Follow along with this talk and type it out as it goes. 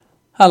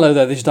Hello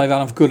there, this is Dave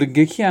Allen for Good and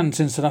Geeky, and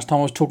since the last time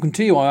I was talking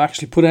to you, I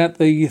actually put out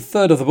the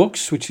third of the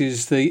books, which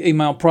is the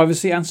Email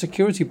Privacy and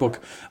Security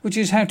book, which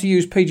is how to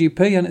use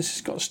PGP, and it's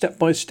got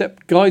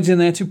step-by-step guides in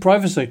there to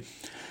privacy.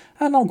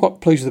 And I'm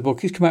quite pleased with the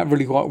book. It's come out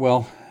really quite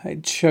well.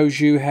 It shows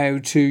you how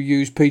to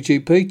use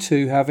PGP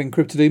to have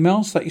encrypted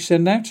emails that you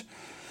send out.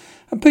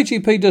 And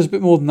PGP does a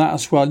bit more than that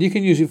as well. You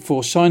can use it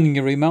for signing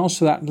your emails,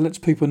 so that lets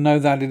people know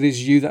that it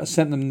is you that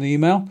sent them the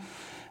email.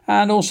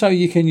 And also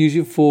you can use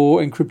it for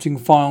encrypting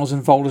files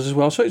and folders as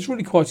well. So it's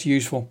really quite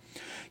useful.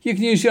 You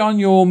can use it on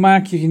your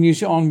Mac, you can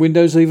use it on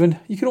Windows even.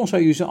 You can also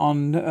use it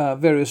on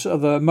various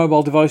other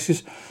mobile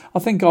devices. I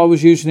think I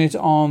was using it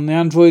on the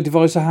Android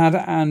device I had,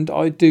 and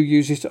I do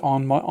use it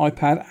on my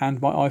iPad and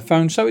my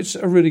iPhone. So it's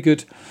a really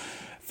good,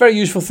 very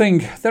useful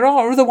thing. There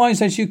are other ways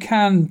that you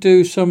can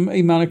do some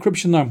email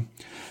encryption though.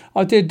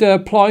 I did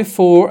apply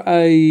for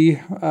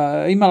a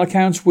email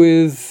account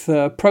with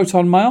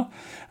Proton Mail.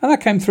 And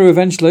that came through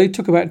eventually. It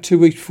took about 2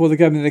 weeks before they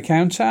gave me the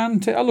account,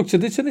 and I looked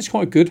at it and it's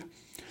quite good.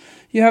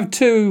 You have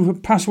two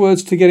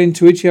passwords to get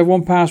into it. You have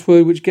one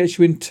password which gets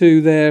you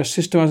into their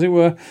system, as it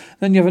were.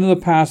 Then you have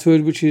another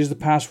password which is the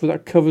password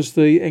that covers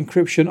the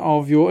encryption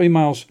of your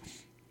emails.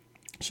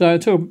 So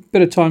it took a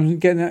bit of time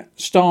getting that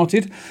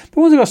started.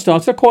 But once I got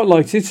started, I quite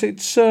liked it.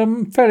 It's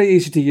fairly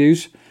easy to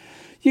use.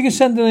 You can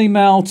send an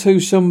email to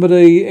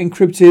somebody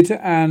encrypted,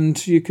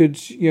 and you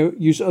could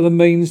use other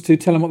means to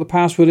tell them what the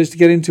password is to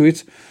get into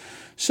it.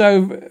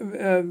 So,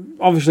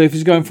 obviously, if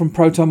it's going from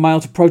Proton Mail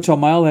to Proton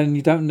Mail, then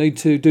you don't need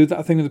to do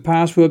that thing with the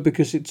password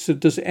because it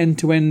does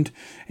end-to-end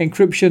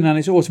encryption and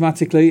it's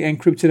automatically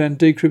encrypted and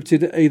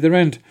decrypted at either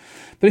end.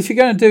 But if you're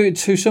going to do it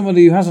to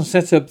somebody who hasn't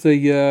set up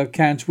the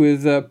account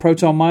with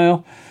Proton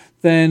Mail,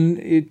 then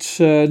it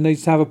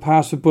needs to have a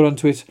password put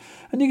onto it.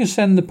 And you can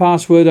send the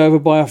password over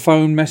by a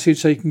phone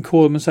message, so you can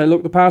call them and say,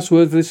 look, the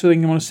password for this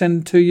thing I want to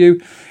send to you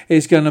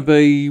is going to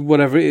be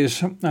whatever it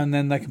is. And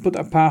then they can put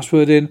that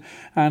password in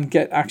and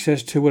get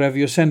access to whatever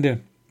you're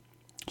sending.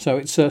 So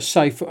it's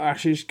safe for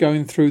actually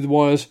going through the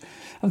wires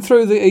and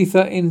through the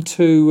ether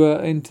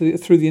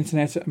through the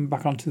internet and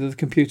back onto the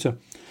computer.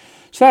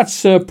 So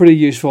that's pretty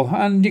useful.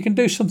 And you can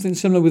do something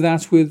similar with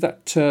that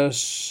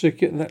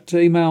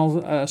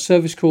email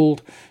service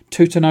called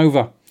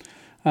Tutanova.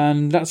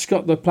 And that's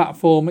got the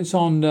platform. It's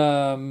on the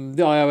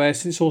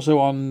iOS. It's also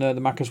on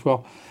the Mac as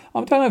well.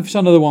 I don't know if it's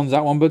on other ones,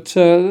 that one, but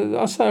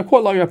I say I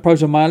quite like that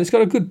Proton Mail. It's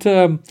got a good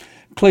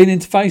clean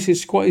interface.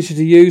 It's quite easy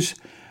to use.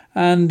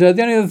 And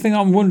the only other thing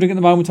I'm wondering at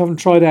the moment, I haven't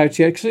tried out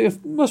yet, because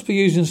it must be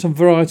using some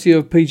variety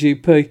of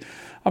PGP.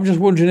 I'm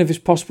just wondering if it's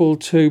possible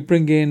to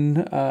bring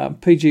in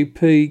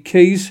PGP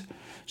keys.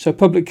 So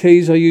public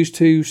keys are used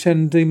to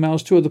send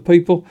emails to other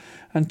people,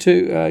 and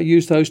to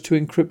use those to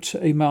encrypt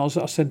emails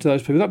that are sent to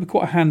those people. That'd be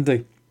quite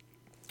handy.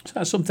 So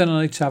that's something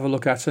I need to have a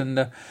look at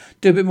and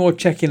do a bit more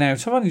checking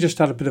out. I've only just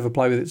had a bit of a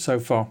play with it so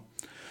far.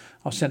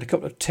 I've sent a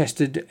couple of test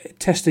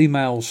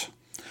emails.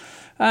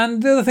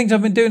 And the other things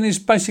I've been doing is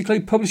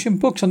basically publishing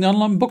books on the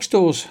online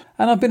bookstores.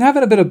 And I've been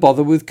having a bit of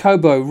bother with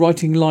Kobo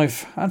Writing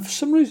Life. And for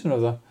some reason or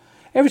other,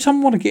 every time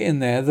I want to get in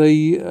there,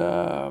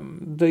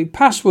 the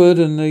password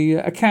and the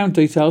account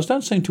details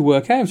don't seem to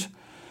work out.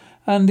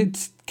 And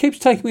it keeps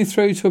taking me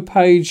through to a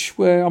page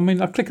where,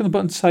 I click on the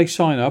button to say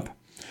sign up.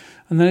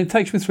 And then it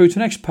takes me through to the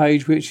next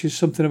page, which is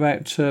something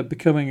about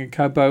becoming a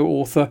Kobo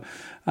author.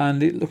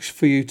 And it looks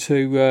for you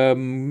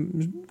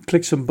to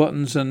click some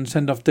buttons and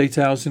send off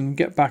details and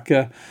get back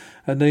an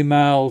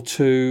email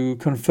to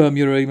confirm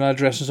your email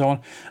address and so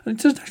on. And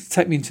it doesn't actually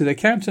take me into the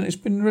account. And it's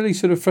been really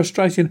sort of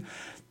frustrating.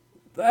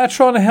 They're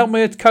trying to help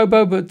me at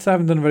Kobo, but they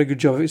haven't done a very good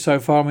job of it so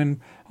far.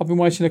 I've been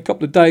waiting a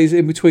couple of days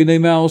in between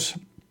emails.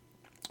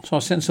 So I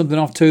sent something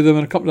off to them,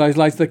 and a couple of days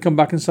later they come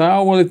back and say,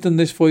 oh, well, they've done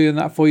this for you and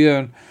that for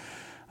you.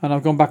 And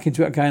I've gone back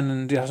into it again,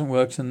 and it hasn't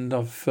worked. And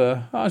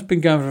it's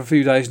been going for a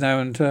few days now,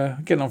 and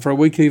getting on for a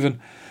week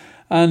even.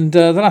 And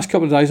the last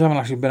couple of days I haven't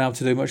actually been able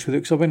to do much with it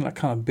because I've been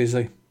kind of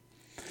busy.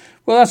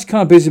 Well, that's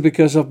kind of busy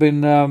because I've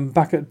been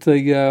back at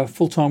the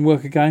full-time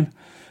work again.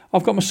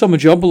 I've got my summer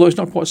job, although it's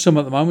not quite summer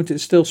at the moment.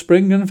 It's still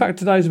spring. And in fact,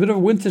 today is a bit of a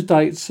winter's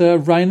day. It's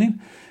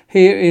raining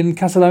here in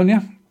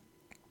Catalonia.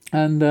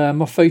 And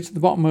my feet at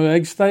the bottom of my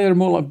legs, they are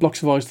more like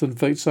blocks of ice than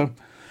feet. So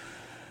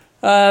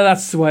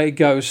that's the way it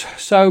goes.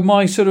 So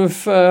my sort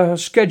of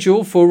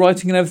schedule for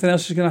writing and everything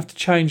else is going to have to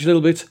change a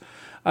little bit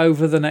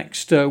over the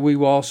next wee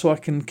while so I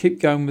can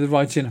keep going with the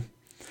writing.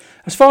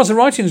 As far as the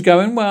writing's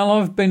going, well,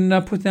 I've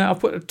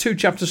put 2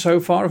 chapters so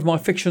far of my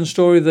fiction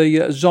story,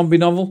 the zombie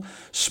novel,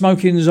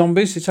 Smoking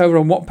Zombies. It's over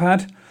on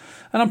Wattpad.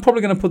 And I'm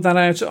probably going to put that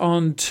out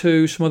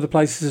onto some other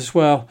places as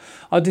well.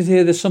 I did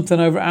hear there's something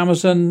over at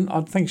Amazon,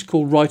 I think it's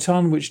called Write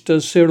On, which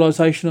does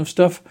serialisation of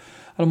stuff.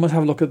 And I might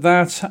have a look at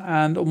that.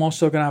 And I'm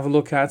also going to have a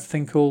look at a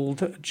thing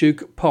called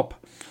Duke Pop.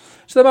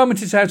 So at the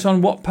moment it's out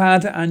on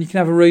Wattpad and you can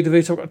have a read of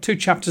it. I've got 2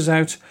 chapters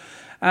out.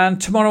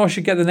 And tomorrow I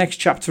should get the next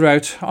chapter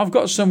out. I've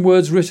got some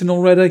words written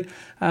already.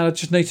 And I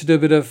just need to do a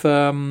bit of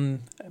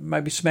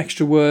maybe some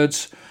extra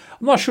words.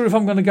 I'm not sure if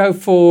I'm going to go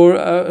for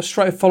a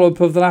straight follow-up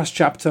of the last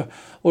chapter,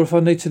 or if I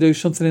need to do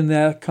something in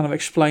there kind of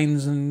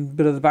explains and a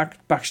bit of the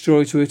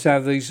backstory to it,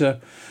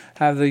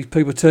 how these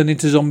people turned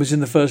into zombies in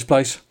the first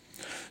place.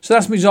 So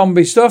that's my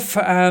zombie stuff,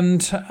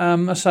 and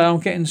I say I'm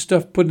getting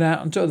stuff put out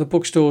onto other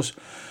bookstores.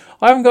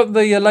 I haven't got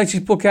the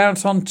latest book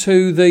out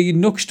onto the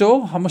Nook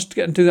store. I must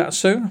get and do that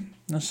soon.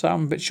 So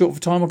I'm a bit short for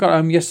time. I got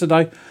home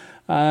yesterday.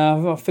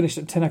 I finished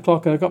at 10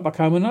 o'clock and I got back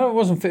home, and I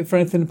wasn't fit for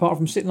anything apart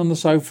from sitting on the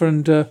sofa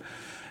and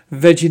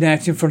vegging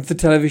out in front of the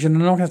television.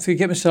 And I have to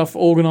get myself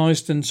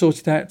organised and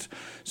sorted out,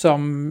 so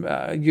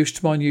I'm used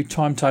to my new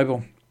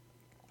timetable.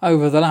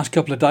 Over the last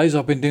couple of days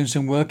I've been doing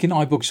some work in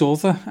iBooks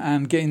Author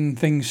and getting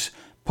things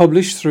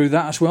published through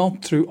that as well,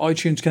 through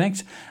iTunes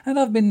Connect, and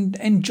I've been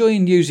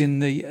enjoying using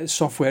the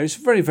software. It's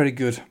very, very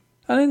good.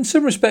 And in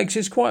some respects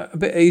it's quite a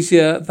bit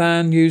easier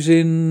than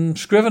using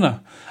Scrivener.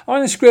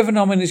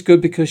 Scrivener, it's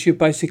good because you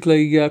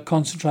basically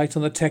concentrate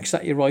on the text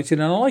that you're writing,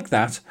 and I like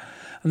that.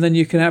 And then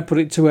you can output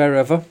it to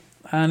wherever.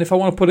 And if I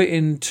want to put it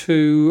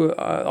into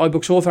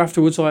iBooks Author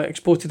afterwards, I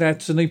export it out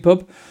as an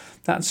EPUB.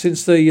 That's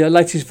since the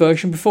latest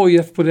version. Before, you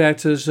have to put it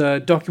out as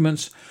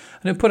documents,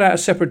 and it put out a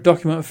separate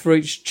document for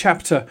each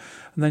chapter,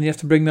 and then you have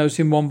to bring those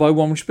in one by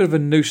one, which is a bit of a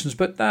nuisance.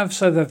 But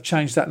they've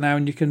changed that now,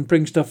 and you can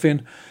bring stuff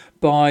in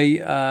by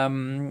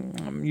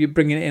you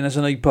bringing it in as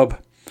an EPUB.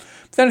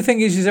 The only thing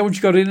is that once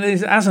you got it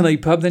in as an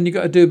EPUB, then you've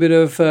got to do a bit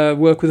of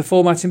work with the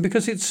formatting,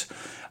 because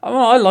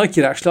I like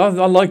it actually.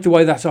 I like the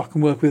way that I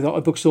can work with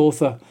iBooks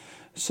Author.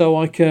 So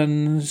I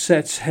can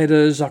set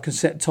headers, I can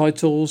set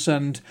titles,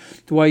 and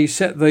the way you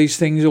set these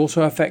things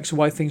also affects the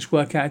way things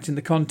work out in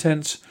the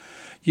contents.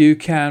 You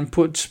can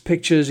put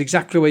pictures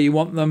exactly where you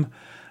want them,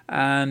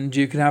 and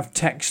you can have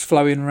text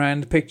flowing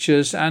around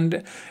pictures,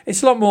 and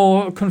it's a lot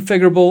more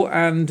configurable,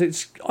 and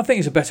I think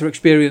it's a better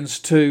experience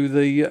to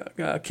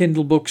the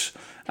Kindle books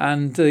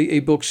and the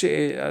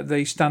ebooks,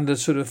 the standard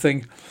sort of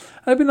thing.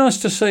 And it'd be nice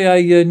to see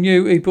a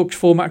new ebooks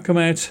format come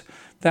out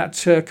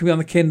that can be on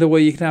the Kindle, where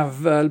you can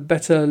have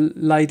better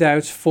laid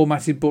out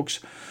formatted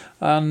books,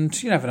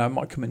 and you never know, it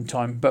might come in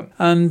time.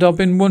 And I've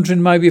been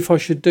wondering maybe if I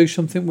should do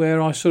something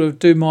where I sort of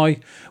do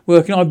my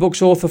work in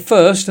iBooks Author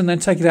first, and then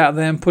take it out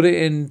there and put it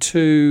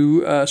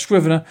into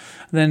Scrivener,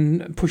 and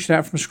then push it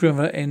out from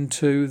Scrivener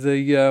into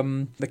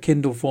the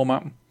Kindle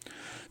format.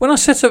 When I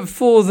set up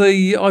for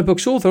the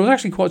iBooks Author, I was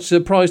actually quite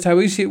surprised how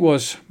easy it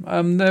was.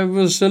 There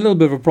was a little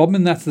bit of a problem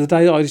in that the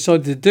day I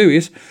decided to do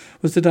it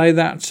was the day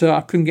that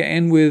I couldn't get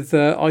in with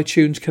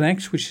iTunes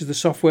Connect, which is the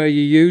software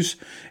you use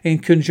in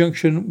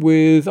conjunction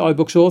with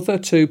iBooks Author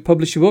to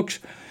publish your books.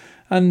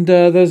 And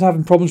they was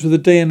having problems with the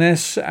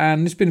DNS,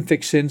 and it's been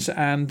fixed since.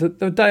 And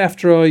the day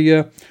after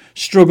I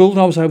struggled,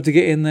 I was able to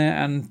get in there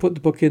and put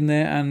the book in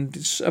there, and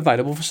it's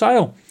available for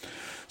sale.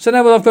 So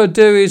now what I've got to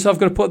do is I've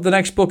got to put the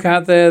next book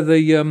out there, the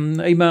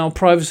Email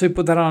Privacy,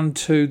 put that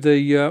onto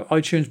the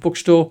iTunes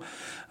bookstore,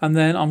 and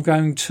then I'm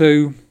going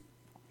to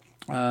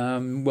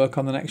work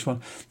on the next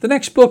one. The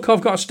next book I've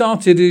got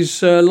started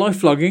is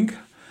life vlogging,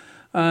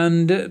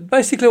 and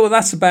basically what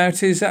that's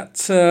about is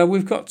that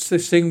we've got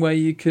this thing where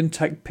you can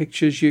take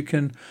pictures, you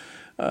can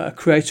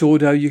create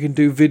audio, you can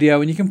do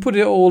video, and you can put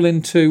it all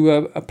into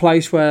a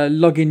place where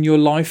log in your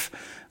life,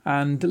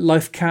 and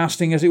life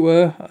casting, as it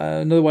were,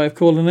 another way of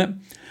calling it.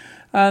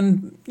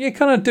 And you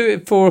kind of do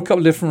it for a couple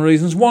of different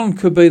reasons. One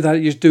could be that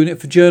you're just doing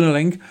it for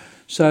journaling.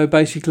 So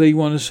basically you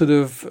want to sort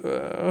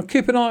of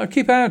keep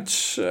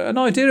out an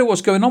idea of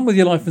what's going on with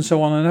your life and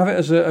so on, and have it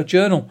as a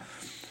journal.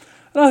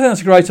 And I think that's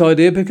a great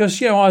idea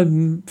because,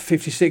 I'm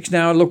 56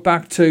 now. I look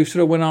back to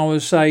sort of when I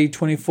was, say,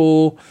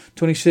 24,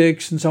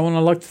 26 and so on. I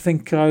like to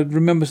think I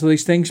remember some of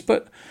these things,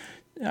 but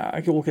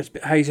it all gets a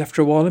bit hazy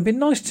after a while. It'd be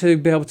nice to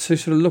be able to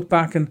sort of look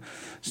back and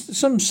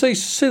see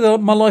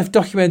my life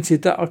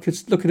documented, that I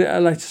could look at it at a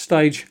later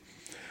stage.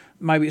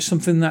 Maybe it's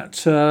something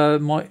that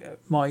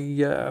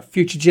my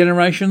future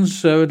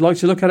generations would like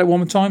to look at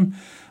one more time,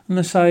 and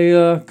they say,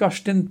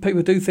 "Gosh, didn't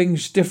people do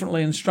things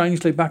differently and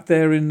strangely back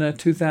there in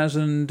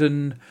 2000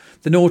 and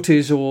the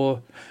noughties,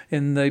 or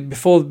in the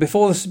before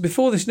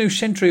this new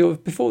century, or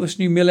before this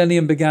new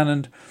millennium began?"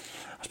 And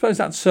I suppose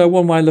that's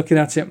one way of looking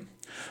at it.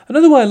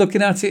 Another way of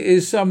looking at it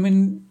is,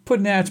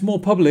 putting it out more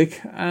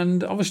public,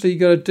 and obviously you've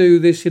got to do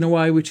this in a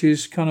way which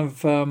is kind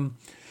of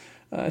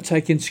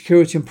taking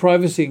security and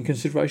privacy in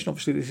consideration.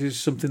 Obviously, this is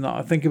something that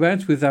I think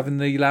about with having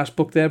the last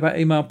book there about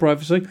email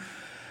privacy.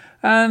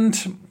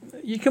 And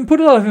you can put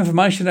a lot of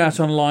information out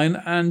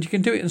online, and you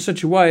can do it in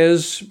such a way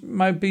as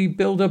maybe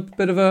build up a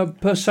bit of a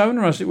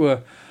persona, as it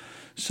were.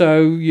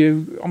 So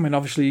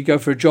obviously you go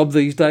for a job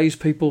these days,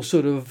 people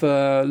sort of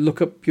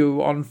look up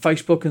you on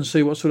Facebook and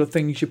see what sort of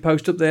things you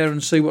post up there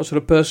and see what sort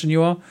of person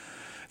you are.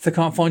 If they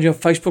can't find you on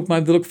Facebook,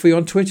 maybe they look for you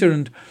on Twitter.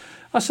 And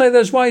I say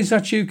there's ways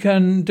that you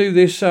can do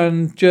this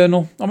and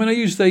journal. I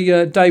use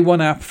the Day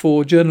One app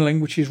for journaling,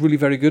 which is really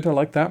very good. I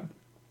like that.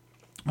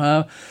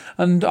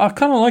 And I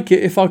kind of like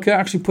it if I could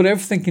actually put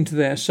everything into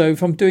there. So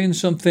if I'm doing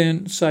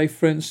something, say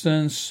for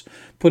instance,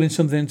 putting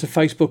something into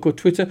Facebook or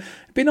Twitter,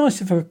 it'd be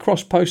nice if I could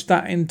cross-post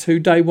that into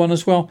Day One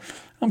as well.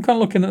 I'm kind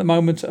of looking at the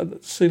moment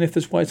at seeing if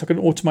there's ways I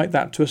can automate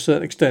that to a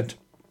certain extent,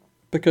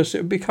 because it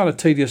would be kind of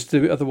tedious to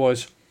do it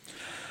otherwise.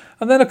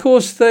 And then, of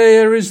course,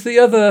 there is the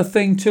other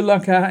thing to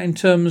look at in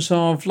terms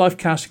of live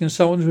casting and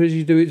so on, where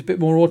you do it a bit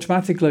more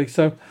automatically.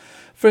 So,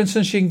 for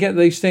instance, you can get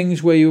these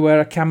things where you wear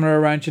a camera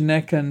around your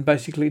neck and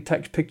basically it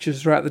takes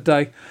pictures throughout the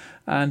day,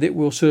 and it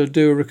will sort of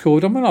do a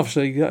record. I mean,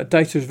 obviously,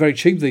 data is very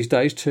cheap these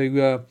days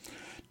to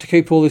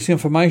keep all this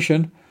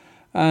information.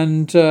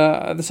 And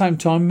at the same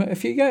time,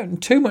 if you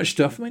get too much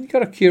stuff, I mean, you've got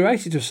to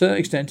curate it to a certain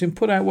extent and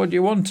put out what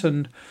you want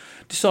and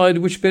decide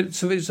which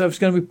bits of it's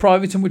going to be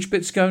private and which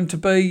bit's going to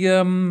be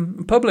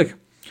public.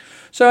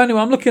 So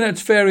anyway, I'm looking at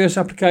various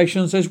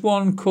applications. There's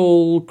one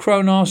called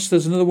Kronos,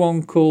 there's another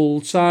one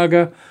called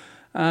Saga,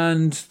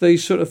 and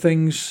these sort of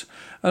things.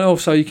 And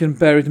also you can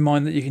bear in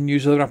mind that you can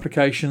use other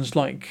applications,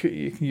 like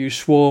you can use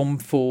Swarm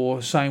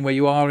for saying where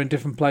you are in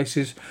different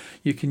places.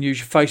 You can use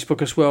your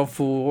Facebook as well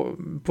for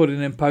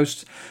putting in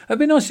posts. It'd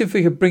be nice if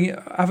we could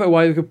have a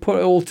way we could put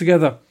it all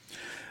together.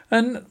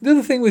 And the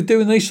other thing with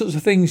doing these sorts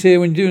of things here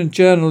when you're doing a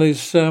journal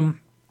is, you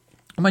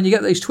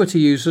get these Twitter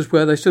users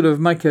where they sort of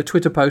make a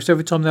Twitter post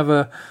every time they have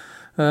a,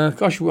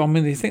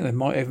 they think they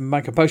might even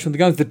make a post when they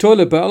go to the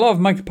toilet, but a lot of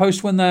them make a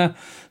post when they're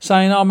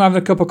saying, I'm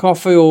having a cup of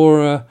coffee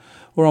or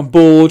I'm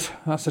bored.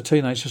 That's a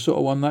teenager sort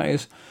of one, that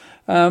is.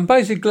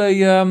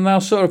 Basically,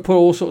 they'll sort of put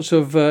all sorts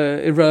of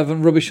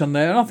irrelevant rubbish on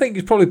there, and I think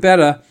it's probably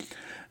better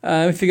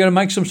if you're going to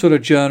make some sort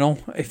of journal,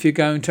 if you're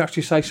going to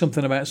actually say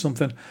something about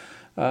something.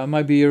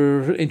 Maybe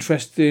you're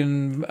interested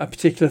in a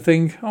particular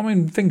thing. I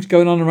mean, things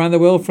going on around the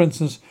world, for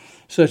instance,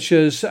 such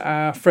as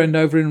our friend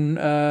over in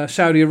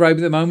Saudi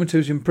Arabia at the moment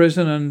who's in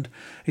prison and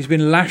he's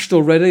been lashed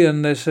already,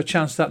 and there's a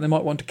chance that they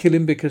might want to kill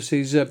him because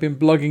he's been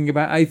blogging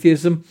about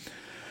atheism.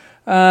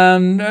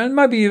 And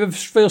maybe you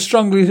feel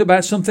strongly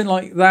about something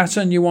like that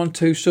and you want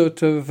to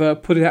sort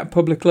of put it out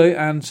publicly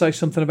and say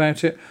something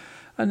about it.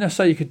 And let's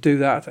say you could do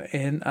that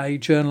in a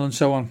journal and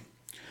so on.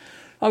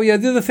 Oh yeah,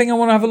 the other thing I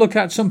want to have a look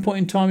at some point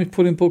in time is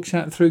putting books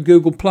out through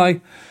Google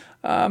Play.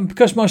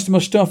 Because most of my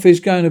stuff is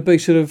going to be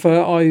sort of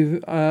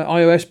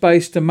iOS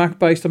based and Mac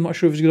based, I'm not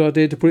sure if it's a good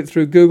idea to put it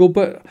through Google,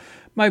 but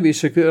maybe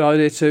it's a good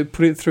idea to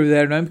put it through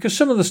there now, because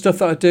some of the stuff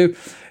that I do,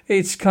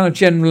 it's kind of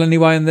general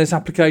anyway, and there's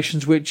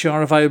applications which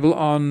are available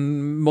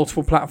on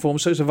multiple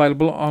platforms, so it's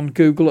available on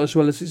Google as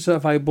well as it's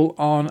available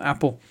on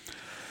Apple.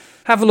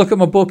 Have a look at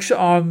my books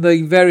on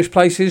the various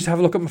places, have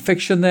a look at my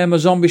fiction there, my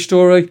zombie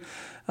story.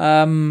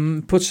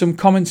 Put some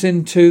comments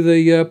into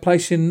the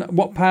place in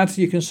Wattpad.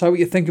 You can say what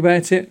you think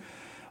about it.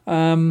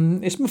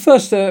 It's my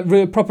first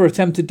real proper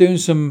attempt at doing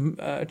some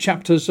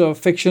chapters of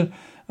fiction,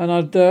 and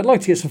I'd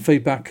like to get some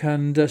feedback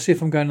and see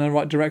if I'm going in the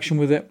right direction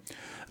with it.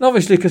 And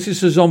obviously, because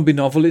it's a zombie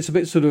novel, it's a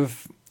bit sort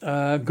of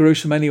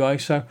gruesome anyway,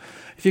 so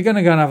if you're going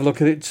to go and have a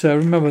look at it,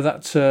 remember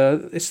that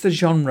it's the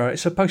genre.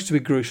 It's supposed to be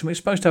gruesome. It's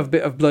supposed to have a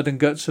bit of blood and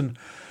guts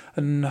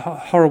and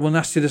horrible,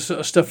 nasty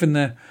sort of stuff in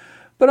there,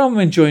 but I'm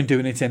enjoying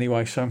doing it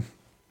anyway, so...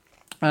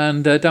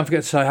 And don't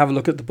forget to say, have a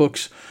look at the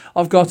books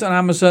I've got on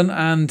Amazon,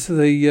 and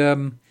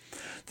the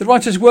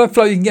Writer's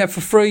Workflow you can get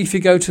for free if you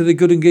go to the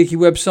Good and Geeky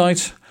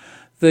website.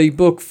 The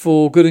book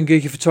for Good and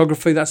Geeky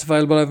Photography, that's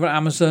available over at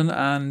Amazon,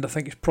 and I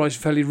think it's priced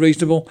fairly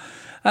reasonable.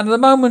 And at the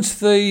moment,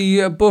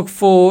 the book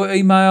for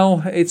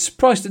email, it's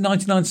priced at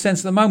 99 cents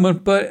at the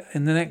moment, but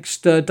in the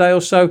next day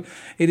or so,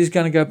 it is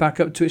going to go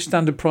back up to its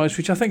standard price,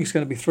 which I think is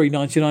going to be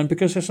 $3.99,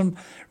 because there's some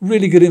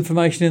really good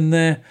information in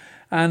there.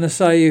 And I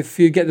say, if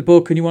you get the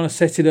book and you want to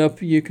set it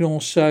up, you can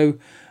also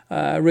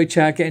reach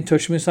out, get in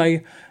touch with me,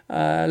 say,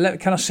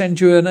 can I send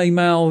you an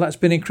email that's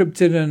been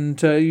encrypted,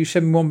 and you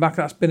send me one back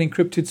that's been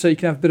encrypted, so you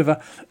can have a bit of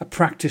a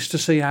practice to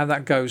see how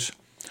that goes.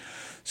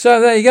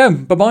 So there you go.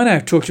 Bye-bye now.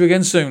 Talk to you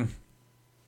again soon.